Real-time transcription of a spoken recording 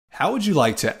How would you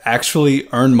like to actually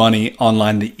earn money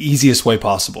online the easiest way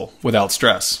possible without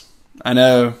stress? I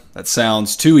know that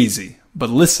sounds too easy,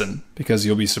 but listen because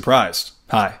you'll be surprised.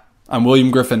 Hi, I'm William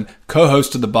Griffin,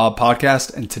 co-host of the Bob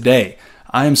Podcast, and today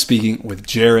I am speaking with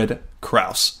Jaryd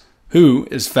Krause, who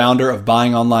is founder of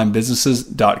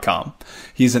buyingonlinebusinesses.com.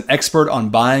 He's an expert on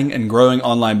buying and growing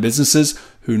online businesses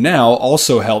who now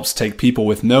also helps take people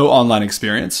with no online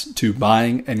experience to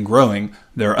buying and growing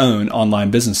their own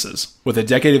online businesses. With a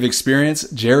decade of experience,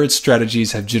 Jaryd's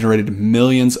strategies have generated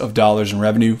millions of dollars in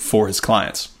revenue for his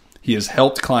clients. He has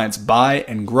helped clients buy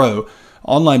and grow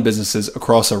online businesses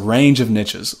across a range of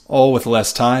niches, all with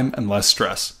less time and less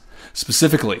stress.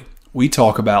 Specifically, we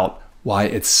talk about why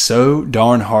it's so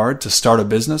darn hard to start a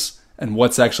business and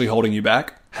what's actually holding you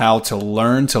back, how to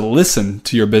learn to listen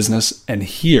to your business and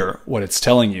hear what it's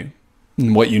telling you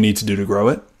and what you need to do to grow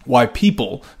it, why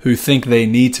people who think they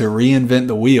need to reinvent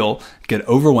the wheel get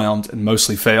overwhelmed and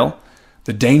mostly fail,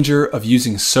 the danger of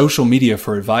using social media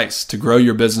for advice to grow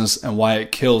your business and why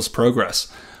it kills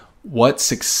progress, what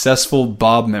successful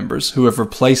Bob members who have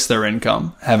replaced their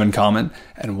income have in common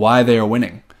and why they are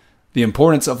winning, the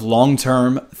importance of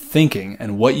long-term thinking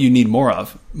and what you need more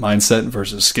of, mindset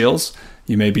versus skills.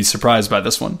 You may be surprised by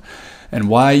this one, and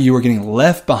why you are getting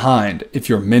left behind if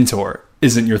your mentor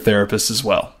isn't your therapist as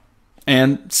well,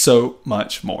 and so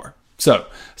much more. So,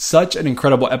 such an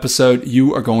incredible episode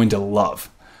you are going to love.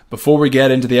 Before we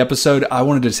get into the episode, I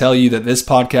wanted to tell you that this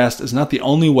podcast is not the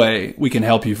only way we can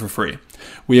help you for free.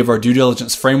 We have our Due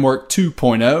Diligence Framework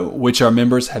 2.0, which our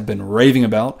members have been raving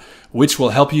about, which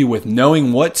will help you with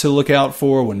knowing what to look out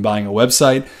for when buying a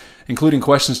website, including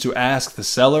questions to ask the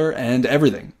seller and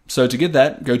everything. So to get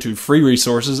that, go to free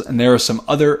resources, and there are some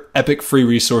other epic free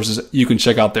resources you can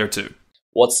check out there too.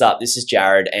 What's up? This is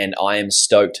Jaryd, and I am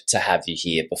stoked to have you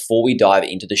here. Before we dive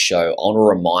into the show, I want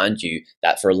to remind you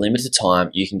that for a limited time,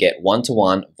 you can get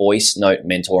one-to-one voice note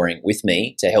mentoring with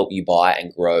me to help you buy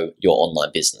and grow your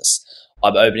online business.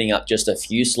 I'm opening up just a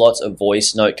few slots of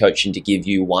voice note coaching to give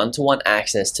you one-to-one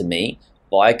access to me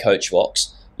via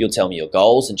Coachbox. You'll tell me your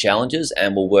goals and challenges,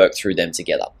 and we'll work through them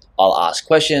together. I'll ask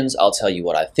questions, I'll tell you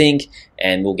what I think,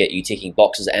 and we'll get you ticking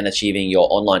boxes and achieving your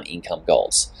online income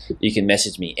goals. You can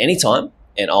message me anytime,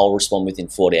 and I'll respond within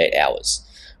 48 hours.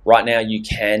 Right now, you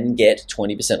can get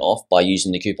 20% off by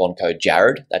using the coupon code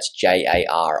Jaryd. That's Jaryd,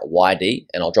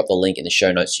 and I'll drop the link in the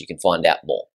show notes so you can find out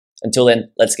more. Until then,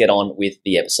 let's get on with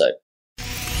the episode.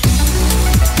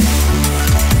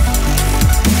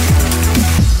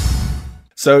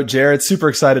 So Jaryd, super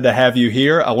excited to have you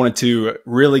here. I wanted to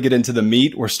really get into the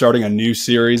meat. We're starting a new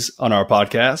series on our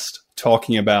podcast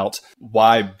talking about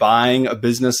why buying a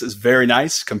business is very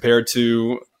nice compared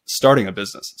to starting a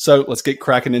business. So let's get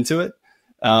cracking into it.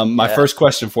 First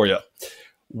question for you.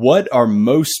 What are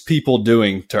most people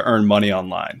doing to earn money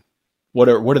online? What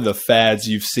are the fads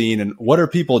you've seen, and what are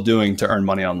people doing to earn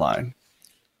money online?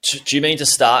 Do you mean to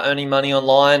start earning money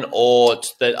online, or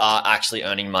that are actually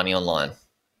earning money online?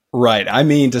 Right. I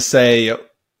mean to say,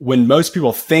 when most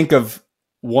people think of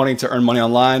wanting to earn money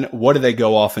online, what do they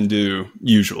go off and do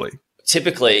usually?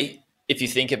 Typically, if you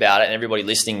think about it, and everybody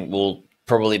listening will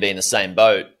probably be in the same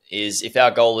boat, is if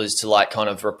our goal is to kind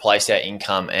of replace our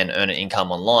income and earn an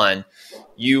income online,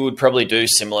 you would probably do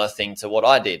similar thing to what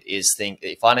I did, is think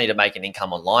if I need to make an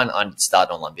income online, I need to start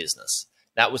an online business.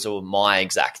 That was my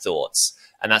exact thoughts.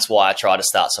 And that's why I try to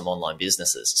start some online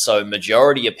businesses. So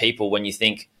majority of people, when they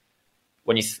think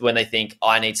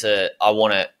I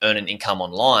want to earn an income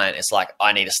online, it's like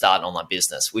I need to start an online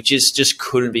business, which is just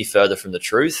couldn't be further from the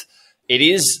truth. It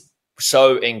is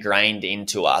so ingrained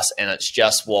into us, and it's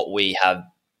just what we have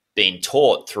been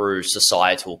taught through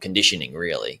societal conditioning,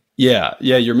 really. Yeah.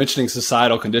 You're mentioning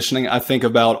societal conditioning. I think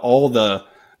about all the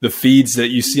feeds that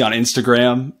you see on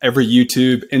Instagram. Every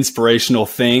YouTube inspirational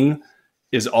thing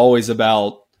is always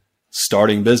about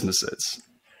starting businesses.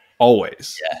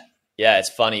 Always. Yeah, it's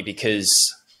funny because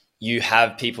you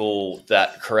have people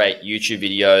that create YouTube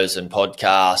videos and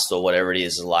podcasts or whatever it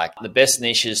is, like the best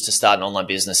niches to start an online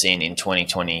business in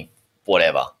 2020,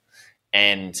 whatever,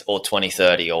 or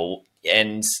 2030,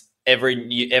 and every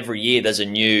year there's a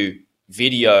new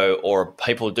video, or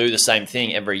people do the same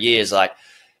thing every year. Is like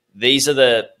these are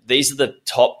the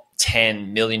top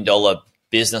 $10 million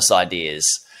business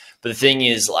ideas. But the thing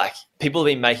is, like, people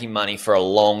have been making money for a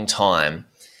long time,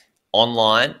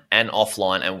 online and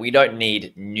offline, and we don't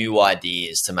need new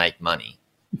ideas to make money.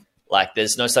 Like,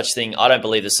 there's no such thing. I don't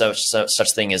believe there's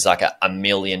such thing as like a $1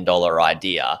 million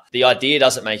idea. The idea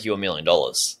doesn't make you $1 million.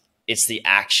 It's the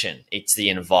action. It's the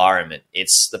environment.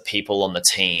 It's the people on the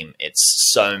team. It's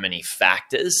so many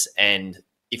factors. And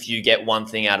if you get one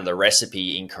thing out of the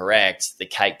recipe incorrect, the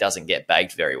cake doesn't get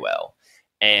baked very well.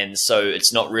 And so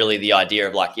it's not really the idea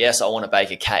of like, yes, I want to bake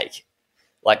a cake.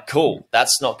 Like, cool,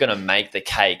 that's not going to make the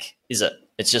cake, is it?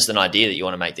 It's just an idea that you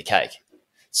want to make the cake.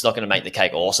 It's not going to make the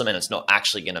cake awesome, and it's not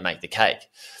actually going to make the cake.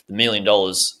 The $1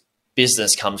 million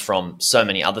business comes from so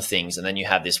many other things, and then you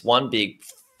have this one big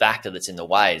factor that's in the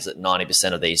way is that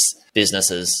 90% of these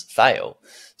businesses fail.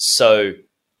 So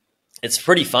it's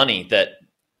pretty funny that,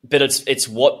 but it's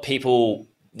what people,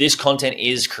 this content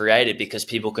is created because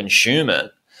people consume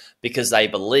it because they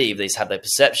believe, these have their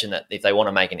perception that if they want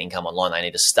to make an income online, they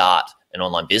need to start an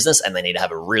online business and they need to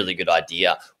have a really good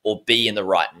idea or be in the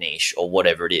right niche or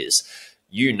whatever it is.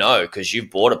 You know, because you've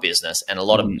bought a business and a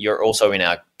lot of, you're also in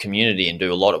our community and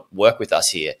do a lot of work with us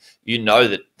here. You know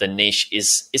that the niche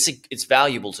it's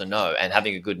valuable to know, and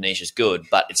having a good niche is good,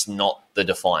 but it's not the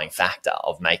defining factor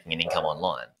of making an income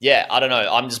online. Yeah, I don't know.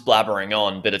 I'm just blabbering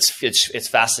on, but it's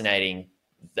fascinating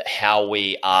that how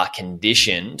we are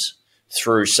conditioned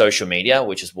through social media,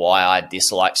 which is why I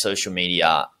dislike social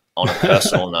media on a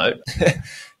personal note,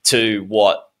 to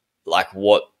what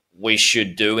we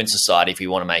should do in society if we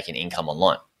want to make an income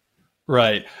online.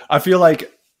 Right. I feel like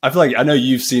I know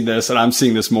you've seen this, and I'm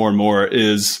seeing this more and more,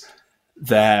 is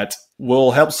that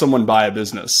we'll help someone buy a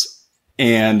business,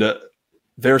 and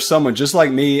there's someone just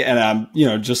like me, and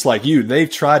I'm, just like you,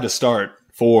 they've tried to start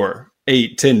 4,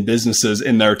 8, 10 businesses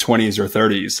in their 20s or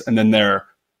 30s. And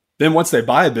then once they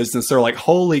buy a business, they're like,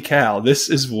 holy cow, this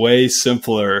is way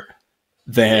simpler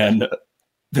than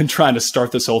trying to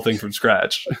start this whole thing from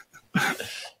scratch.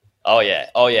 Oh yeah.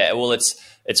 Well,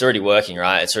 it's already working,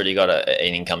 right? It's already got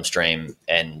an income stream,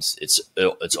 and it's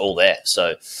all there.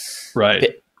 So,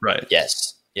 right.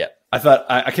 Yes. Yeah. I thought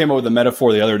I came up with a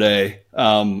metaphor the other day.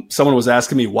 Someone was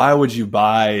asking me, why would you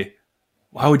buy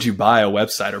a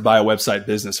website or buy a website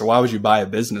business, or why would you buy a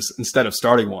business instead of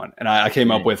starting one? And I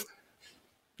came up with,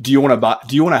 do you want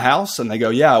a house? And they go,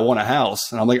 yeah, I want a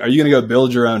house. And I'm like, are you going to go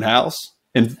build your own house?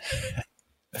 And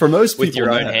for most people, with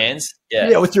your own hands.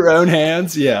 Yeah, with your own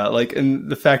hands. Yeah. Like, and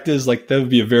the fact is, like, that would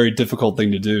be a very difficult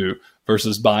thing to do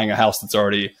versus buying a house that's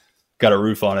already got a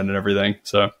roof on it and everything.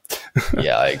 So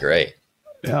yeah, I agree.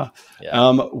 Yeah.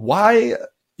 Why,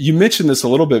 you mentioned this a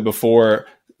little bit before,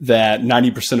 that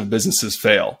 90% of businesses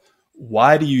fail.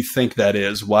 Why do you think that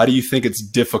is? Why do you think it's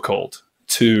difficult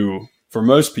for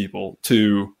most people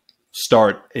to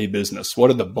start a business? What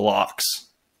are the blocks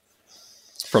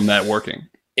from that working?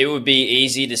 It would be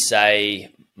easy to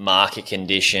say market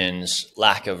conditions,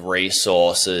 lack of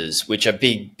resources, which are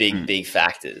big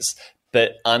factors.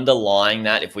 But underlying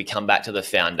that, if we come back to the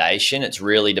foundation, it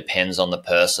really depends on the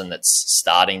person that's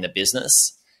starting the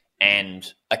business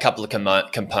and a couple of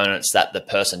components that the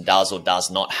person does or does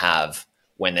not have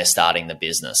when they're starting the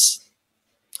business.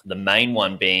 The main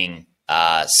one being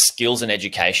skills and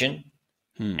education,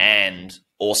 and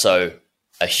also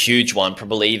a huge one,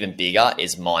 probably even bigger,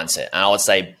 is mindset. And I would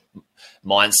say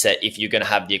mindset, if you're going to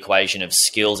have the equation of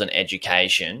skills and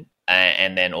education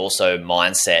and then also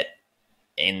mindset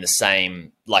in the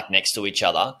same, like next to each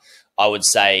other, I would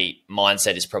say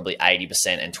mindset is probably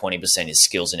 80% and 20% is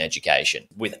skills and education,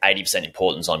 with 80%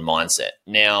 importance on mindset.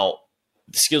 Now,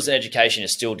 the skills and education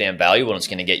is still damn valuable and it's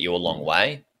going to get you a long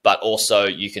way, but also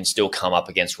you can still come up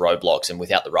against roadblocks, and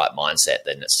without the right mindset,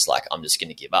 then it's just like, I'm just going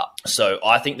to give up. So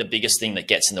I think the biggest thing that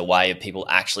gets in the way of people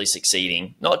actually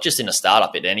succeeding, not just in a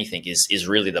startup, but anything, is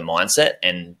really the mindset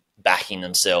and backing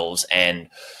themselves and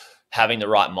having the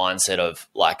right mindset of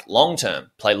like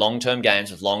long-term, play long-term games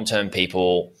with long-term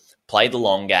people, play the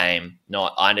long game.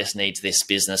 Not, I just need this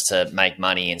business to make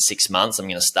money in 6 months. I'm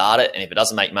going to start it. And if it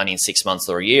doesn't make money in 6 months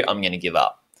or a year, I'm going to give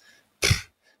up.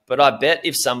 But I bet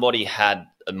if somebody had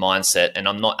a mindset, and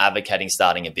I'm not advocating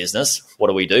starting a business, what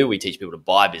do? We teach people to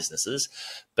buy businesses.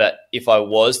 But if I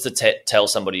was to tell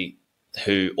somebody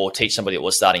teach somebody that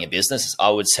was starting a business,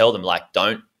 I would tell them, like,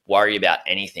 don't worry about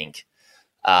anything.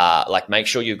 Like, make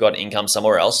sure you've got income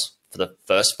somewhere else for the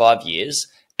first 5 years,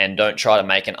 and don't try to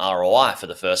make an ROI for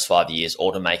the first 5 years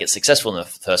or to make it successful in the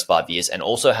first 5 years. And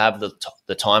also have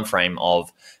the time frame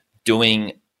of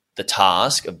doing the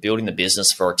task of building the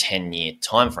business for a 10-year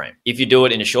time frame. If you do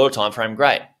it in a shorter time frame,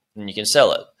 great, then you can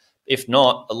sell it. If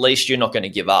not, at least you're not going to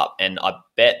give up. And I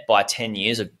bet by 10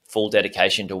 years of full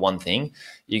dedication to one thing,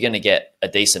 you're going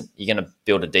to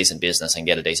build a decent business and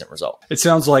get a decent result. It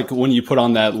sounds like when you put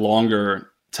on that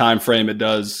longer time frame,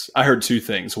 I heard two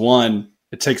things. One,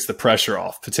 it takes the pressure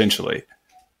off potentially.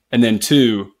 And then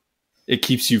two, it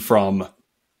keeps you from,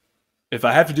 if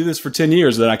I have to do this for 10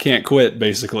 years, then I can't quit,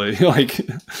 basically.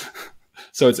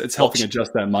 So it's helping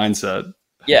adjust that mindset.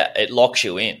 Yeah, it locks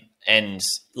you in. And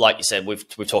like you said, we've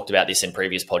talked about this in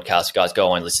previous podcasts. Guys,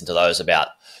 go and listen to those about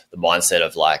the mindset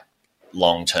of like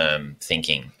long-term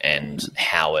thinking and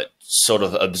how it sort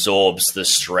of absorbs the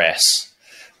stress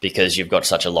because you've got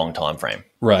such a long time frame.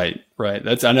 Right.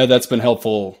 I know that's been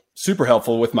helpful, super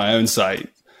helpful with my own site.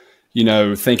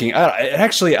 Thinking, I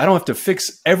don't have to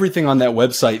fix everything on that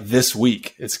website this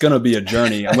week. It's going to be a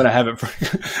journey. I'm going to have it.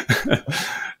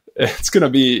 It's going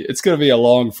to be a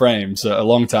long frame, so a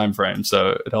long time frame.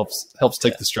 So it helps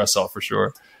take the stress off for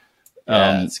sure.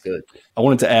 Yeah, that's good. I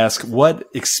wanted to ask, what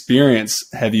experience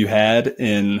have you had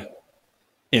in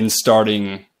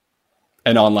starting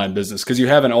an online business? Because you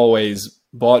haven't always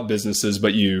bought businesses,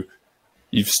 but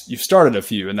you've started a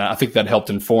few, and I think that helped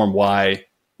inform why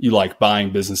you like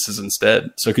buying businesses instead.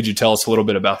 So could you tell us a little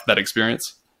bit about that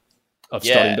experience of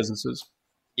starting businesses?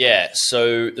 Yeah.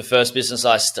 So the first business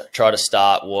I tried to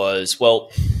start was,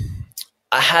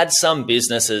 I had some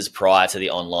businesses prior to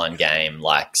the online game,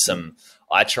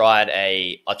 I tried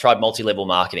multi-level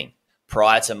marketing.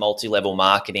 Prior to multi-level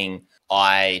marketing,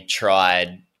 I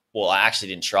actually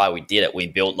didn't try. We did it. We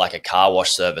built like a car wash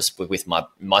service with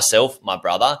myself, my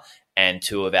brother, and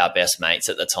two of our best mates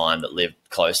at the time that lived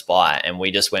close by. And we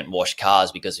just went and washed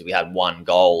cars because we had one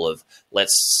goal of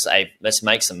let's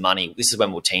make some money. This is when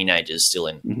we were teenagers, still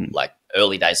in like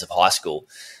early days of high school.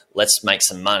 Let's make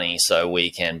some money so we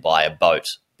can buy a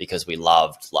boat, because we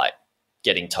loved like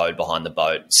getting towed behind the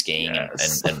boat, skiing and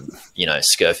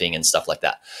surfing and stuff like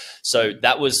that. So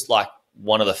that was like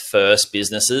one of the first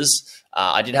businesses.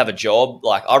 I did have a job.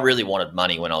 Like I really wanted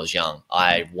money when I was young.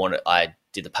 I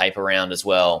did the paper round as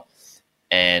well.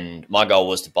 And my goal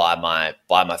was to buy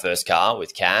my first car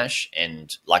with cash, and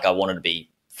like I wanted to be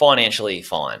financially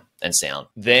fine and sound.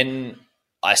 Then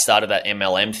I started that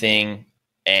MLM thing,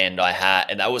 and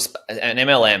that was an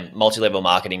MLM, multi-level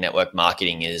marketing, network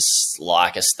marketing, is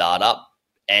like a startup.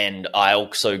 And I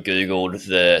also Googled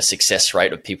the success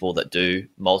rate of people that do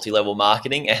multi-level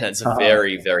marketing, and it's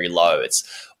very, very low. It's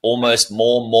almost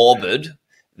more morbid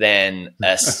than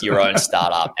your own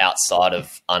startup outside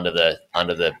of under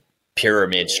the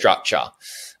pyramid structure.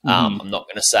 I'm not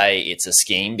going to say it's a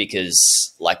scheme,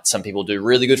 because like some people do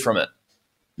really good from it,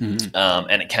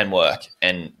 and it can work,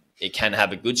 and it can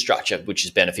have a good structure, which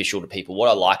is beneficial to people. What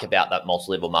I like about that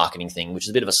multi-level marketing thing, which is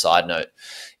a bit of a side note,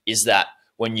 is that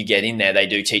when you get in there, they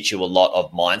do teach you a lot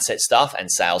of mindset stuff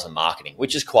and sales and marketing,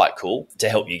 which is quite cool to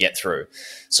help you get through.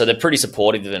 So they're pretty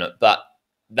supportive in it, but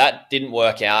that didn't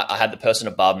work out. I had the person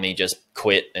above me just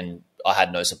quit, and I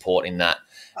had no support in that.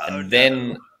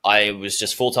 Then I was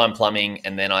just full-time plumbing,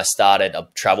 and then I started a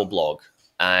travel blog.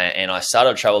 And I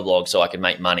started a travel blog so I could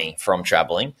make money from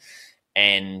traveling.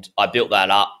 And I built that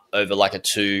up over like a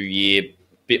 2-year,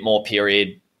 bit more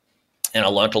period. And I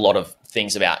learned a lot of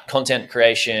things about content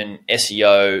creation,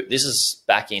 SEO. This is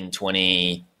back in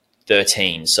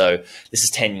 2013. So this is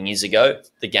 10 years ago.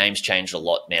 The game's changed a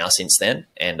lot now since then.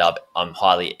 And I'm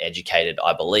highly educated,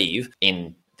 I believe,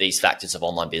 in these factors of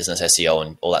online business, SEO,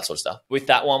 and all that sort of stuff. With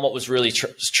that one, what was really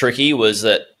tricky was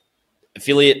that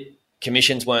affiliate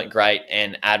commissions weren't great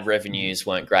and ad revenues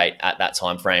weren't great at that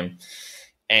time frame.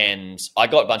 And I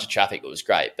got a bunch of traffic. It was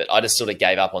great, but I just sort of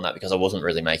gave up on that because I wasn't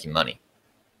really making money.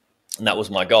 And that was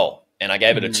my goal. And I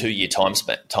gave it a 2-year time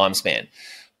span.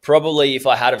 Probably if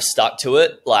I had have stuck to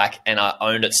it, and I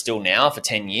owned it still now for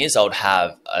 10 years, I would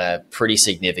have a pretty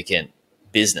significant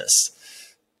business.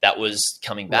 That was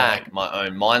coming back, my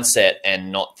own mindset,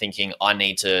 and not thinking I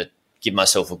need to give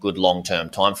myself a good long-term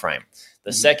time frame.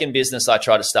 The second business I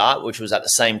tried to start, which was at the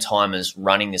same time as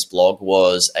running this blog,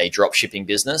 was a drop shipping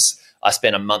business. I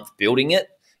spent a month building it,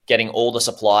 getting all the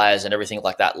suppliers and everything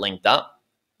like that linked up,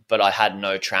 but I had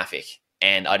no traffic,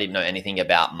 and I didn't know anything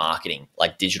about marketing,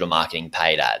 like digital marketing,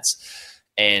 paid ads.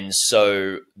 And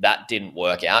so that didn't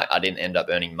work out. I didn't end up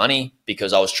earning money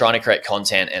because I was trying to create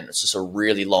content, and it's just a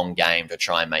really long game to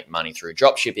try and make money through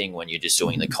drop shipping when you're just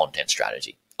doing the content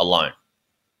strategy alone.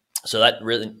 So that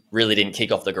really didn't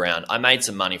kick off the ground. I made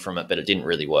some money from it, but it didn't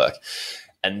really work.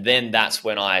 And then that's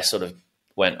when I sort of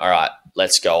went, all right,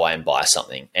 let's go away and buy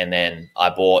something. And then I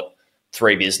bought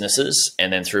 3 businesses.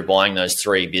 And then through buying those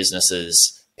 3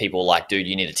 businesses, people were like, dude,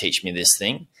 you need to teach me this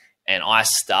thing. And I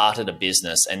started a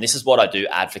business. And this is what I do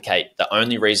advocate. The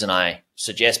only reason I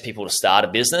suggest people to start a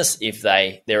business, if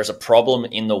there is a problem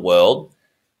in the world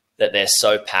that they're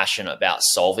so passionate about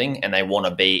solving, and they want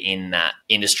to be in that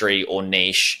industry or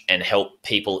niche and help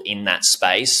people in that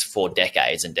space for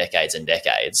decades and decades and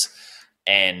decades.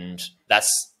 And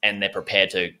that's and they're prepared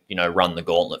to, run the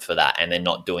gauntlet for that. And they're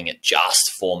not doing it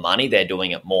just for money. They're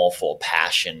doing it more for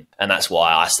passion. And that's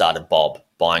why I started Bob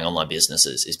Buying Online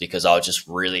Businesses, is because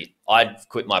I'd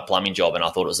quit my plumbing job, and I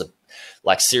thought it was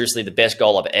seriously the best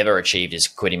goal I've ever achieved is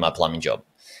quitting my plumbing job.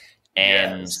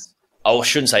 And yes. I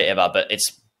shouldn't say ever, but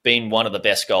it's been one of the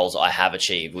best goals I have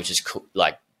achieved, which is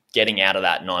getting out of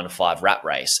that 9-to-5 rat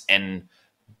race and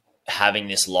having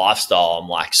this lifestyle.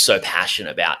 I'm so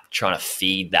passionate about trying to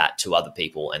feed that to other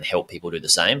people and help people do the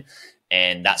same.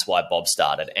 And that's why Bob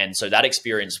started. And so that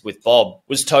experience with Bob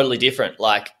was totally different.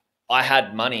 I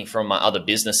had money from my other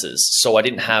businesses, so I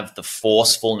didn't have the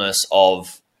forcefulness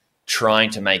of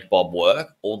trying to make Bob work.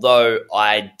 Although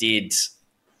I do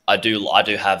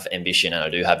have ambition and I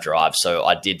do have drive. So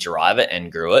I did drive it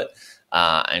and grew it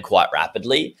and quite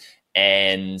rapidly.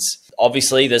 And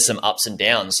obviously there's some ups and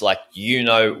downs.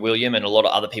 William, and a lot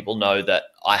of other people know that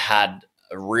I had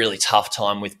a really tough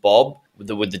time with Bob with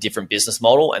the different business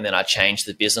model. And then I changed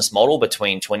the business model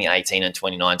between 2018 and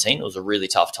 2019. It was a really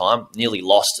tough time. Nearly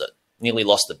lost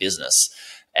the business,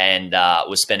 and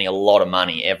was spending a lot of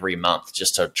money every month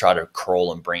just to try to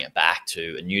crawl and bring it back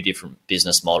to a new, different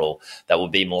business model that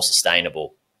would be more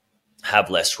sustainable,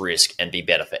 have less risk, and be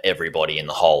better for everybody in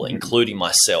the whole, including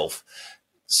myself.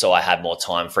 So I had more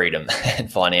time freedom and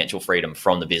financial freedom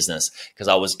from the business, because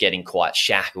I was getting quite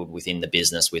shackled within the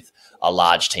business with a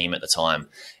large team at the time.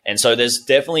 And so there's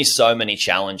definitely so many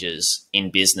challenges in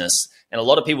business, and a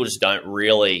lot of people just don't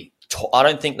really I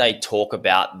don't think they talk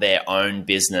about their own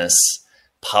business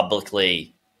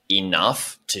publicly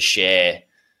enough to share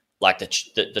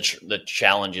the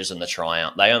challenges and the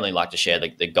triumph. They only like to share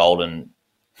the golden,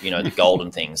 the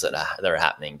golden things that are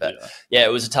happening. But yeah,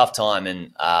 it was a tough time,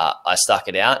 and I stuck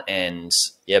it out, and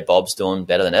Bob's doing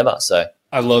better than ever. So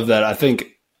I love that. I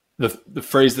think the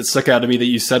phrase that stuck out to me that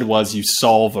you said was, you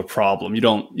solve a problem. You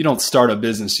don't start a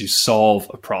business, you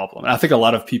solve a problem. And I think a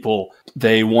lot of people,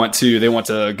 they want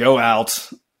to go out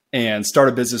and start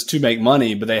a business to make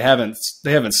money, but they haven't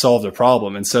solved a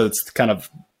problem. And so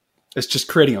it's just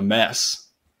creating a mess.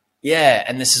 Yeah.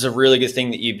 And this is a really good thing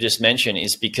that you've just mentioned,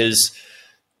 is because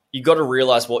you got to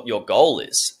realize what your goal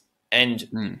is.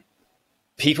 And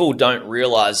people don't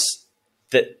realize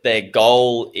that their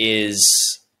goal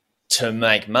is to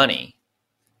make money.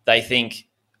 They think,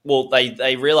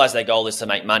 they realize their goal is to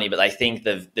make money, but they think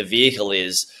the vehicle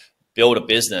is build a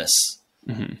business.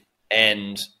 Mm-hmm.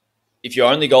 And if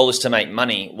your only goal is to make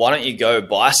money, why don't you go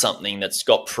buy something that's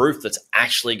got proof that's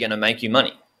actually going to make you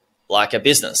money, like a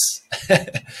business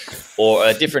or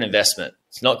a different investment?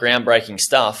 It's not groundbreaking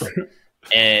stuff.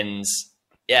 And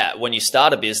when you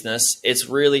start a business, it's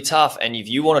really tough. And if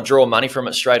you want to draw money from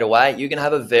it straight away, you're going to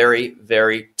have a very,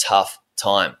 very tough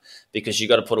time, because you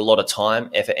got to put a lot of time,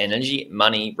 effort, energy,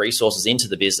 money, resources into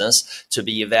the business to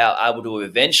be able to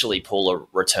eventually pull a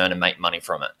return and make money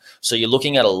from it. So you're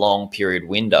looking at a long period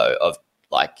window of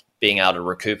being able to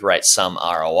recuperate some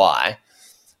ROI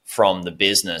from the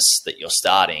business that you're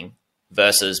starting,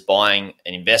 versus buying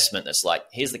an investment that's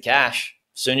here's the cash.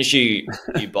 As soon as you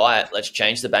buy it, let's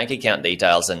change the bank account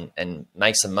details and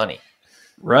make some money.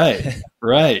 Right.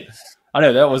 I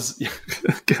know that was,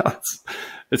 God,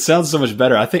 it sounds so much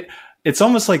better. I think it's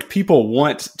almost like people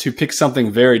want to pick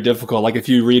something very difficult. Like if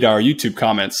you read our YouTube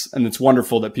comments, and it's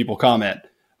wonderful that people comment.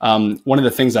 One of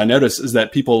the things I notice is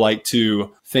that people like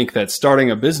to think that starting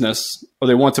a business, or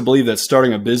they want to believe that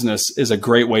starting a business is a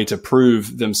great way to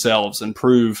prove themselves and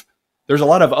prove there's a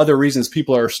lot of other reasons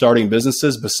people are starting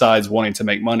businesses besides wanting to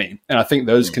make money. And I think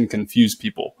those can confuse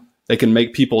people. They can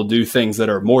make people do things that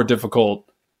are more difficult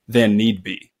than need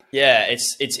be. Yeah,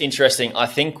 it's interesting. I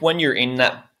think when you're in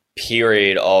that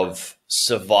period of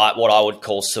what I would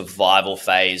call survival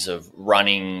phase of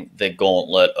running the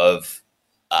gauntlet of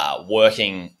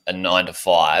working a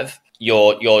 9-to-5,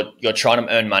 you're trying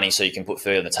to earn money so you can put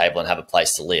food on the table and have a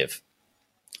place to live.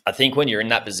 I think when you're in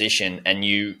that position and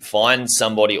you find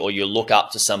somebody, or you look up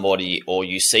to somebody, or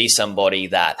you see somebody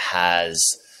that has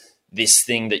this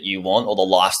thing that you want, or the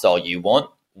lifestyle you want,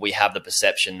 we have the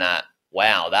perception that,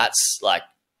 wow,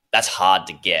 that's hard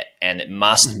to get, and it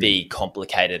must be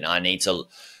complicated. I need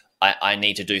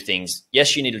to do things.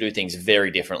 Yes, you need to do things very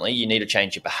differently. You need to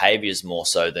change your behaviors more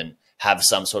so than have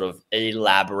some sort of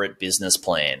elaborate business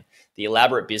plan. The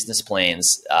elaborate business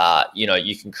plans,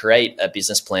 you can create a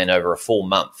business plan over a full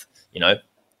month,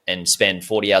 and spend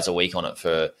 40 hours a week on it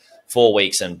for 4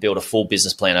 weeks and build a full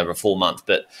business plan over a full month.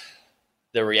 But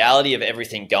the reality of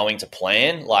everything going to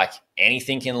plan, like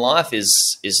anything in life,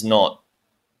 is not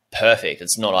perfect.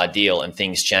 It's not ideal, and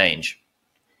things change.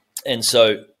 And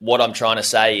so what I'm trying to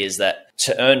say is that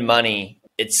to earn money,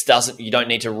 you don't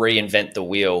need to reinvent the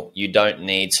wheel. You don't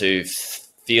need to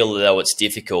feel though it's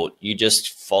difficult, you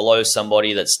just follow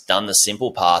somebody that's done the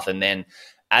simple path. And then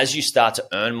as you start to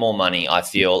earn more money, I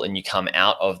feel, and you come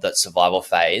out of that survival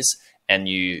phase and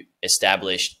you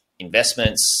establish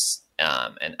investments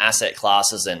and asset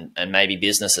classes and maybe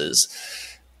businesses,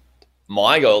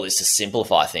 my goal is to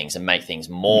simplify things and make things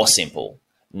more simple,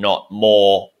 not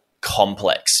more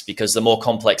complex, because the more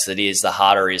complex it is, the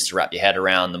harder it is to wrap your head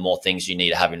around, the more things you need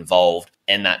to have involved,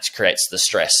 and that creates the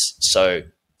stress. So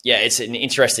yeah, it's an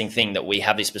interesting thing that we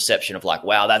have this perception of like,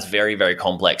 wow, that's very, very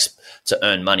complex to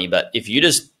earn money. But if you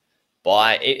just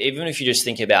buy, even if you just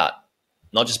think about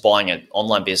not just buying an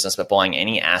online business, but buying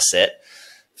any asset,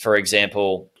 for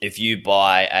example, if you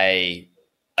buy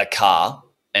a car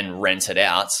and rent it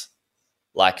out,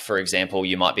 like for example,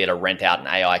 you might be able to rent out an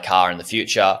AI car in the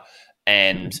future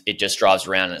and it just drives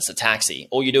around and it's a taxi.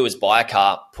 All you do is buy a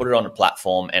car, put it on a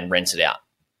platform and rent it out.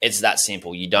 It's that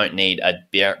simple. You don't need a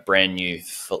brand new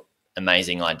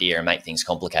amazing idea and make things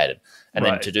complicated. And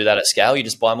then to do that at scale, you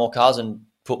just buy more cars and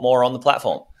put more on the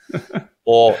platform.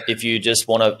 Or if you just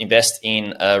want to invest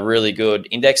in a really good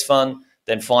index fund,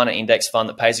 then find an index fund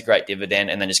that pays a great dividend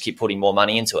and then just keep putting more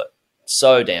money into it.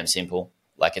 So damn simple.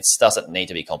 Like it doesn't need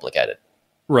to be complicated.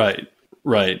 Right.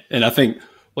 And I think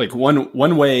like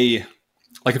one way,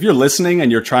 like if you're listening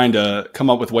and you're trying to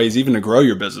come up with ways even to grow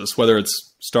your business, whether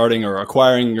it's starting or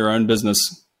acquiring your own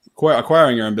business or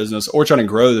trying to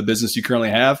grow the business you currently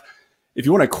have, if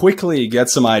you want to quickly get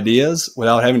some ideas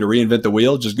without having to reinvent the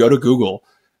wheel, just go to Google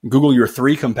your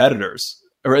 3 competitors,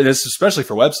 or this especially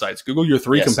for websites. Google your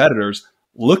 3 competitors,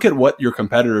 look at what your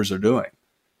competitors are doing.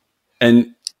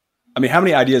 And I mean, how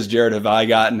many ideas, Jaryd,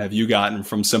 have you gotten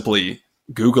from simply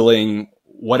Googling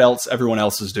what else everyone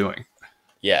else is doing?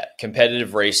 Yeah,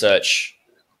 competitive research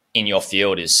in your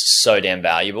field is so damn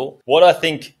valuable. What I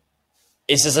think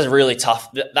is just a really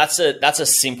tough, that's a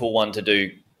simple one to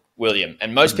do, William.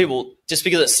 And most people, just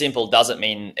because it's simple doesn't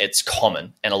mean it's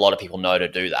common. And a lot of people know to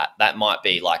do that. That might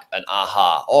be like an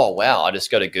aha. Oh, wow. I just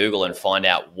go to Google and find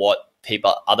out what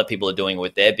other people are doing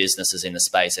with their businesses in the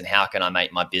space. And how can I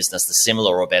make my business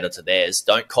similar or better to theirs?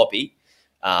 Don't copy.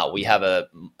 We have a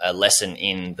lesson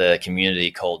in the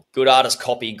community called "Good artists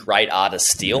copy, great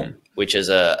artists steal," which is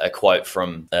a quote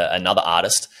from another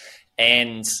artist.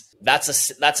 And that's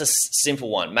a simple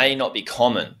one, may not be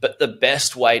common, but the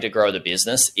best way to grow the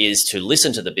business is to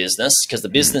listen to the business, because the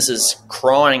business is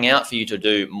crying out for you to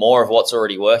do more of what's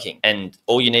already working. And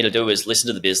all you need to do is listen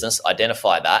to the business,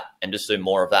 identify that, and just do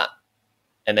more of that.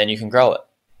 And then you can grow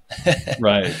it.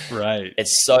 Right.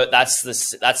 It's that's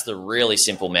the really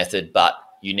simple method, but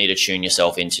you need to tune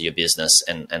yourself into your business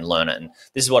and learn it. And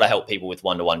this is what I help people with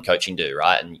one-to-one coaching do,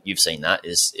 right? And you've seen that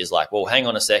is like, well, hang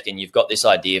on a second. You've got this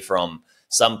idea from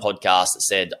some podcast that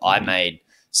said, I made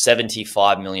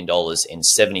 $75 million in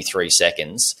 73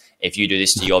 seconds. If you do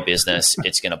this to your business,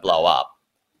 it's going to blow up.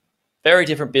 Very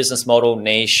different business model,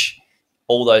 niche,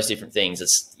 all those different things.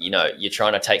 It's, you're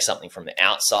trying to take something from the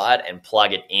outside and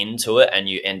plug it into it, and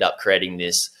you end up creating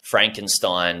this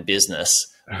Frankenstein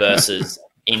business versus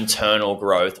internal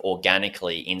growth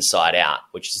organically inside out,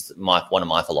 which is one of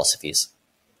my philosophies.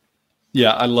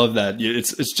 Yeah, I love that.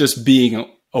 It's just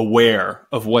being aware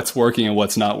of what's working and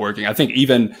what's not working. I think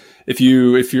even if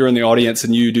you're in the audience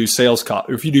and you do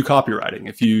if you do copywriting,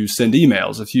 if you send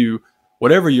emails,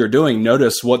 whatever you're doing,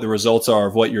 notice what the results are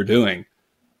of what you're doing,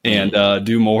 and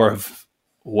do more of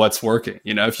what's working.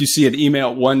 If you see an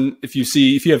email, if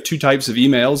you have 2 types of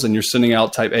emails and you're sending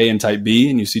out type A and type B,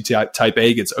 and you see type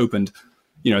A gets opened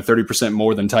 30%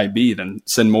 more than type B, then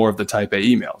send more of the type A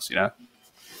emails,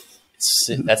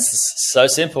 That's so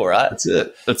simple, right? That's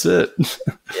it.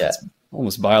 Yeah. It's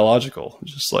almost biological.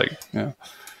 Just like,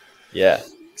 yeah,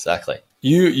 exactly.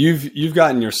 You've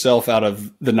gotten yourself out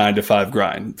of the 9-to-5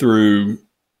 grind through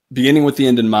beginning with the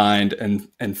end in mind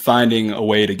and finding a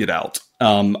way to get out.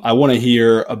 I want to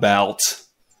hear about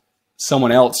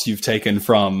someone else you've taken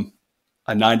from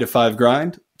a 9-to-5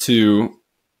 grind to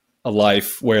a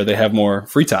life where they have more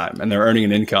free time and they're earning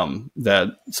an income that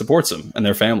supports them and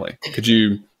their family. Could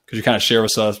you kind of share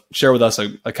with us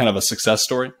a kind of a success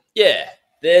story? Yeah,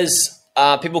 there's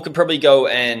people can probably go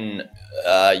and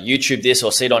YouTube this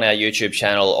or see it on our YouTube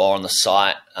channel or on the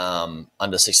site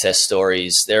under success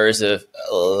stories. There's a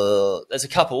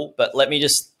couple, but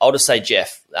I'll just say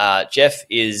Jeff. Jeff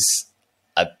is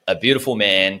a beautiful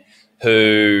man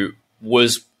who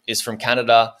is from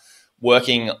Canada,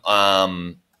 working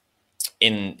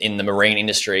in the marine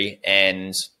industry,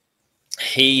 and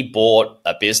he bought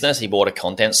a business. He bought a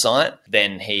content site.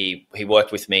 Then he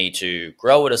worked with me to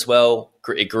grow it as well.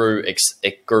 It grew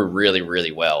really,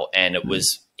 really well, and it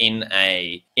was in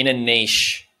a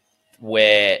niche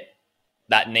where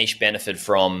that niche benefited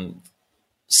from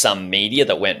some media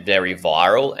that went very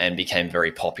viral and became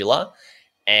very popular.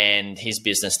 And his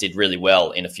business did really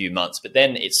well in a few months, but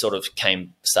then it sort of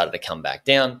started to come back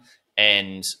down.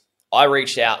 And I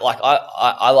reached out, like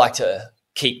I like to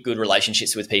keep good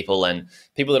relationships with people, and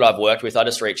people that I've worked with, I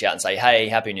just reach out and say, hey,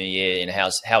 Happy New Year, and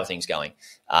how are things going?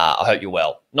 I hope you're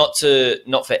well. Not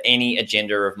for any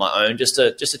agenda of my own, just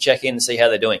to check in and see how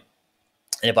they're doing.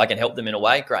 And if I can help them in a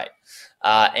way, great.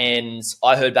 And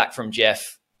I heard back from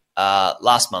Jeff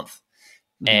last month,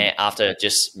 and after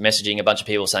just messaging a bunch of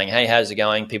people saying, hey, how's it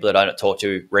going? People that I don't talk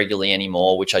to regularly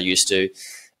anymore, which I used to.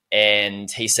 And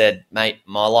he said, mate,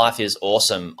 my life is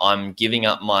awesome. I'm giving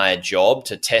up my job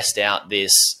to test out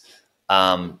this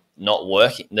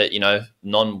non-work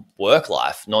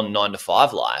life, non-9 to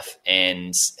 5 life.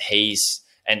 And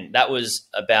that was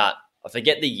about, I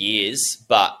forget the years,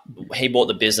 but he bought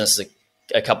the business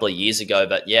a couple of years ago.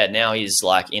 But yeah, now he's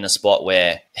like in a spot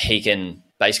where he can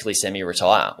basically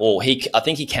semi-retire. Or I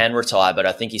think he can retire, but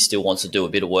I think he still wants to do a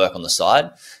bit of work on the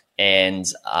side. And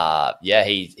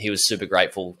he was super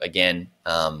grateful again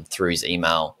through his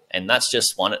email. And that's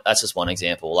just one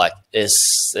example. Like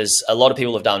there's a lot of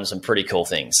people have done some pretty cool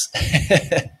things.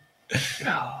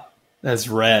 Oh, that's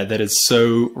rad. That is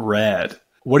so rad.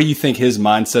 What do you think his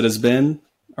mindset has been,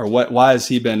 or why has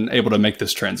he been able to make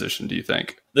this transition, do you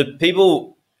think? The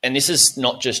people, and this is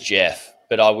not just Jeff,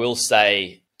 but I will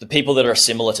say the people that are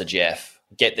similar to Jeff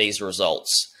get these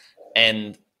results.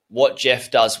 And what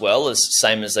Jeff does well is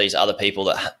same as these other people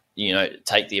that,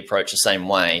 take the approach the same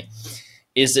way,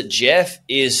 is that Jeff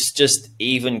is just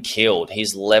even keeled.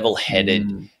 He's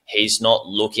level-headed. He's not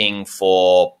looking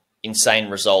for insane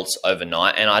results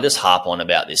overnight. And I just harp on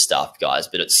about this stuff, guys,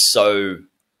 but it's so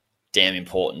damn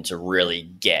important to really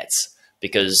get,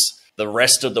 because the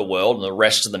rest of the world and the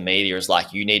rest of the media is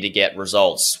like, you need to get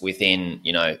results within,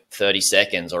 30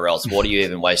 seconds, or else what are you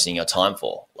even wasting your time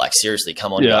for? Like, seriously,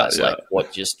 come on, guys. Yeah.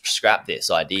 Like, just scrap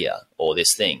this idea or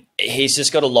this thing. He's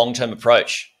just got a long-term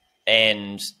approach,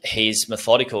 and he's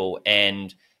methodical.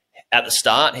 And at the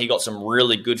start, he got some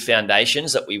really good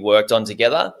foundations that we worked on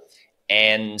together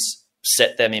and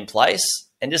set them in place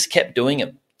and just kept doing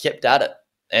them, kept at it.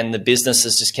 And the business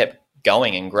has just kept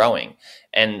going and growing.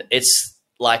 And it's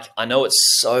like, I know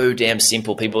it's so damn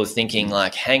simple. People are thinking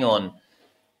like, hang on,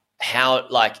 how,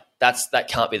 like, that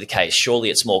can't be the case. Surely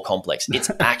it's more complex.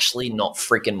 It's actually not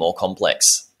freaking more complex.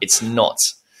 It's not.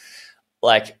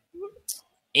 Like,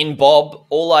 in Bob,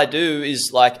 all I do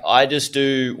is like,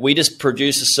 we just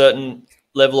produce a certain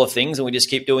level of things, and we just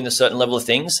keep doing a certain level of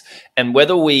things. And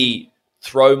whether we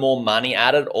throw more money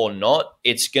at it or not,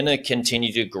 it's going to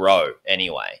continue to grow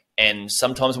anyway. And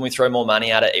sometimes when we throw more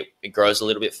money at it, it grows a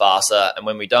little bit faster. And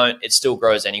when we don't, it still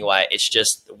grows anyway. It's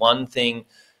just one thing.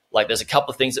 Like, there's a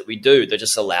couple of things that we do that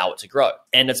just allow it to grow.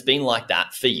 And it's been like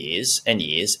that for years and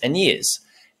years and years.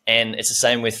 And it's the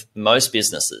same with most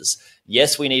businesses.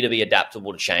 Yes, we need to be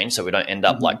adaptable to change so we don't end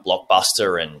up like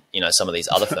Blockbuster and, some of these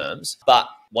other firms. But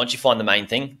once you find the main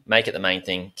thing, make it the main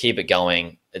thing, keep it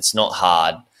going. It's not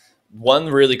hard. One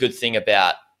really good thing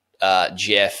about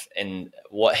Jeff and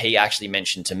what he actually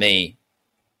mentioned to me,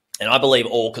 and I believe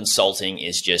all consulting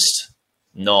is just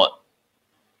not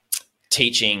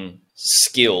teaching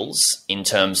skills in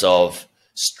terms of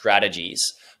strategies,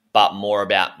 but more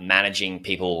about managing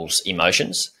people's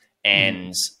emotions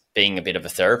and being a bit of a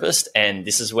therapist. And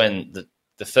this is when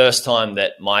the first time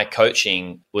that my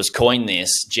coaching was coined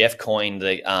this, Jeff coined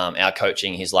our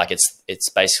coaching. He's like, it's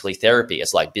basically therapy.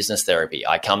 It's like business therapy.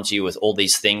 I come to you with all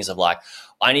these things of like,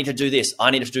 I need to do this, I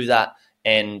need to do that.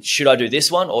 And should I do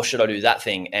this one or should I do that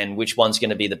thing? And which one's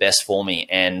going to be the best for me?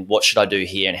 And what should I do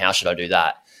here? And how should I do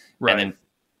that? Right. And then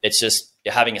it's just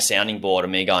having a sounding board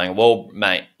of me going, well,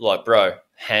 mate, like, bro,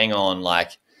 hang on.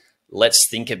 Like, let's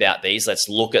think about these. Let's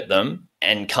look at them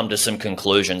and come to some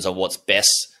conclusions of what's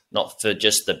best, not for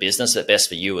just the business, but best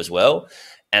for you as well.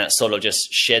 And it sort of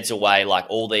just sheds away like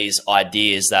all these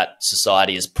ideas that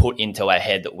society has put into our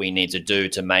head that we need to do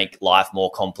to make life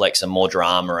more complex and more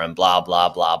drama and blah, blah,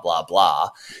 blah, blah, blah,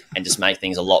 and just make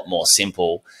things a lot more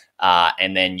simple.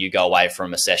 And then you go away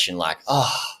from a session like,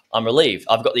 oh, I'm relieved.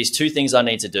 I've got these two things I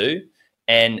need to do,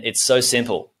 and it's so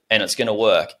simple and it's going to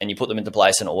work. And you put them into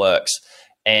place and it works.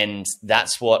 And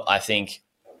that's what I think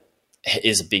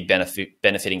is a big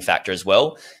benefiting factor as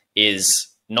well, is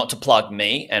not to plug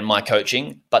me and my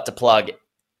coaching, but to plug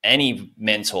any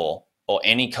mentor or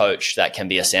any coach that can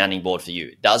be a sounding board for you.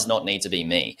 It does not need to be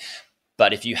me.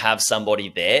 But if you have somebody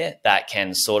there that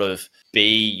can sort of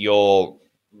be your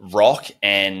rock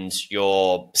and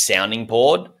your sounding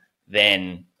board,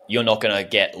 then you're not going to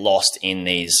get lost in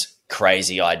these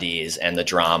crazy ideas and the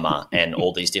drama and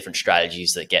all these different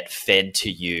strategies that get fed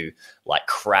to you like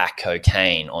crack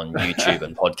cocaine on YouTube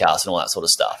and podcasts and all that sort of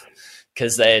stuff,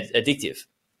 because they're addictive,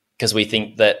 because we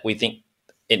think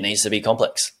it needs to be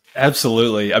complex.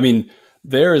 Absolutely. I mean,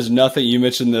 there is nothing, you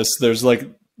mentioned this,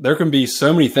 there can be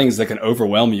so many things that can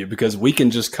overwhelm you because we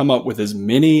can just come up with as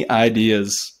many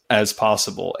ideas as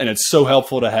possible. And it's so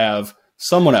helpful to have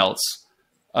someone else,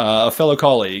 a fellow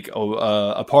colleague,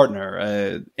 a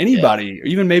partner, anybody, or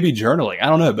even maybe journaling. I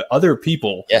don't know, but other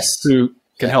people who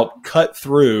can help cut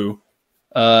through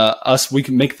us. We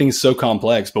can make things so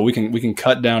complex, but we can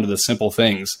cut down to the simple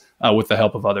things with the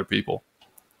help of other people.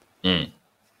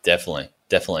 Definitely.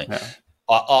 Yeah.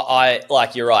 I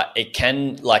like, you're right. It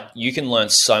can, like, you can learn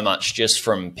so much just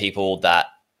from people that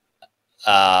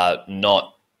are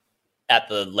not at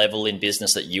the level in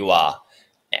business that you are,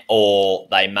 or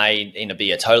they may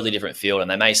be a totally different field,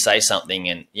 and they may say something,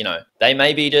 and they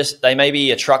may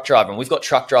be a truck driver, and we've got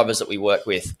truck drivers that we work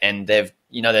with, and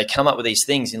they come up with these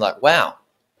things, and you're like, wow,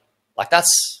 like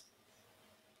that's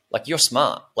like, you're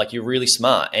smart, like you're really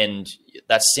smart, and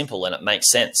that's simple and it makes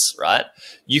sense, right?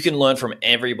 You can learn from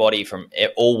everybody from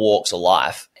all walks of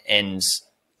life, and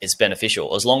it's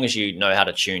beneficial as long as you know how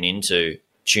to tune into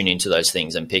those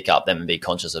things and pick up them and be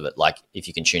conscious of it. Like if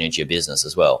you can tune into your business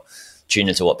as well, tune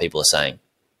into what people are saying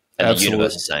and the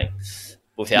universe is saying,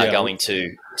 without going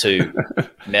to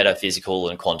metaphysical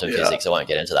and quantum physics. I won't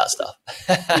get into that stuff.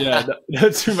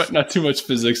 Not too much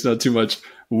physics, not too much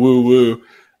woo woo.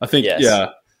 I think,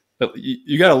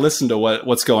 you got to listen to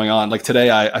what's going on. Like today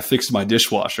I fixed my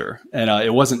dishwasher and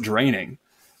it wasn't draining.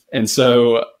 And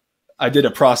so I did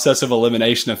a process of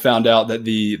elimination and found out that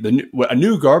a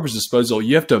new garbage disposal,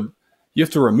 you have to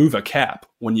remove a cap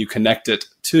when you connect it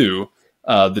to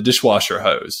the dishwasher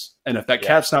hose. And if that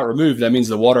cap's not removed, that means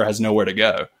the water has nowhere to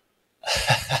go.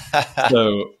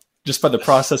 So just by the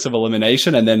process of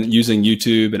elimination, and then using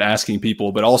YouTube and asking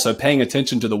people, but also paying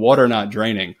attention to the water not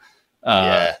draining,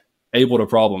 able to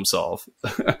problem solve.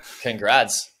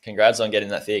 Congrats on getting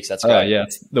that fixed. That's great.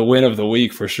 It's the win of the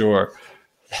week for sure.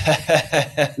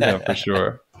 Yeah, for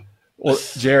sure. Well,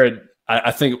 Jaryd,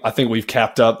 I think we've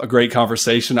capped up a great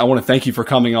conversation. I want to thank you for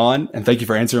coming on, and thank you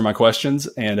for answering my questions.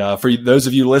 And for those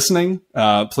of you listening,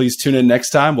 please tune in next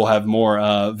time. We'll have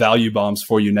more value bombs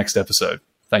for you next episode.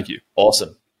 Thank you.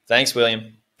 Awesome. Thanks,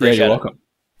 William. You're welcome.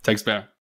 Thanks, man.